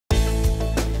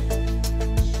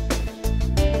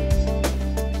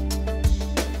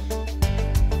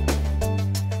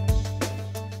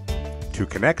To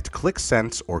connect Qlik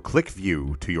Sense or Qlik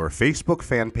View to your Facebook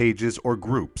fan pages or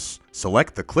groups,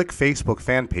 select the Qlik Facebook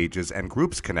fan pages and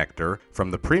groups connector from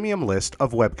the premium list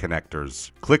of web connectors.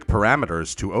 Click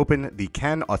Parameters to open the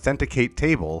Can Authenticate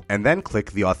table and then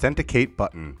click the Authenticate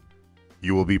button.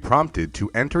 You will be prompted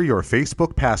to enter your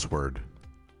Facebook password.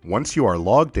 Once you are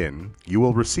logged in, you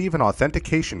will receive an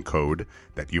authentication code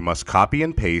that you must copy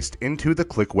and paste into the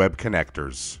Qlik web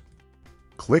connectors.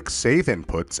 Click Save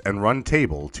Inputs and Run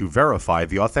Table to verify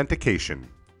the authentication.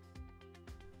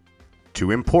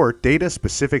 To import data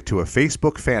specific to a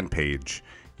Facebook fan page,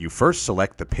 you first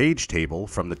select the Page table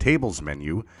from the Tables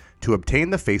menu to obtain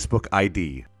the Facebook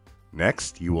ID.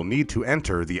 Next, you will need to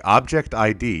enter the object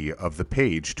ID of the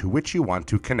page to which you want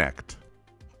to connect.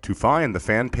 To find the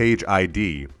fan page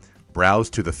ID, browse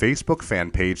to the Facebook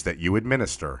fan page that you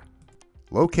administer.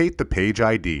 Locate the page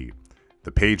ID.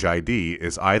 The page ID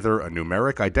is either a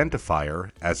numeric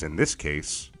identifier, as in this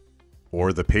case,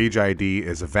 or the page ID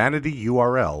is a vanity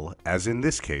URL, as in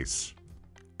this case.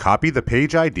 Copy the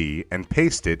page ID and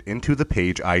paste it into the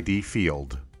page ID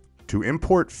field. To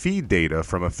import feed data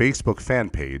from a Facebook fan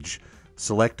page,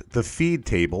 select the Feed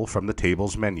table from the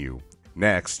Tables menu.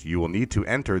 Next, you will need to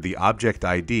enter the object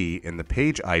ID in the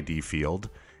page ID field,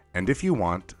 and if you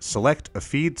want, select a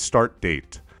feed start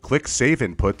date. Click Save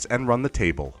Inputs and run the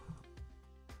table.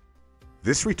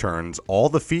 This returns all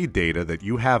the feed data that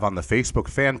you have on the Facebook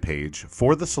fan page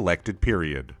for the selected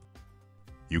period.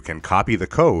 You can copy the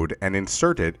code and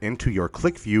insert it into your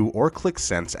Qlik View or Qlik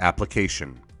Sense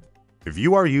application. If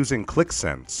you are using Qlik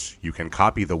Sense, you can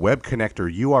copy the web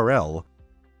connector URL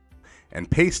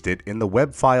and paste it in the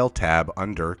Web File tab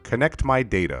under Connect My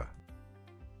Data.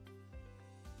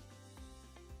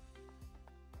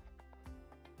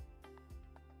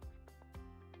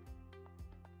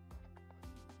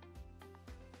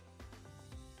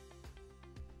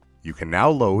 You can now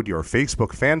load your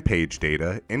Facebook fan page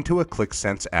data into a Qlik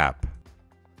Sense app.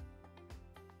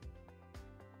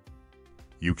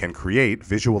 You can create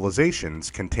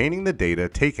visualizations containing the data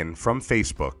taken from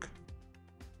Facebook.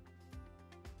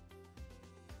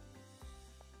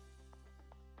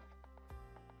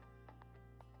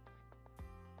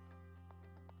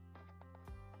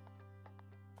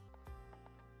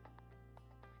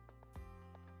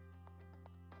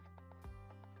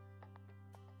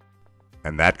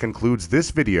 And that concludes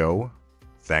this video.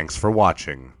 Thanks for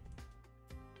watching.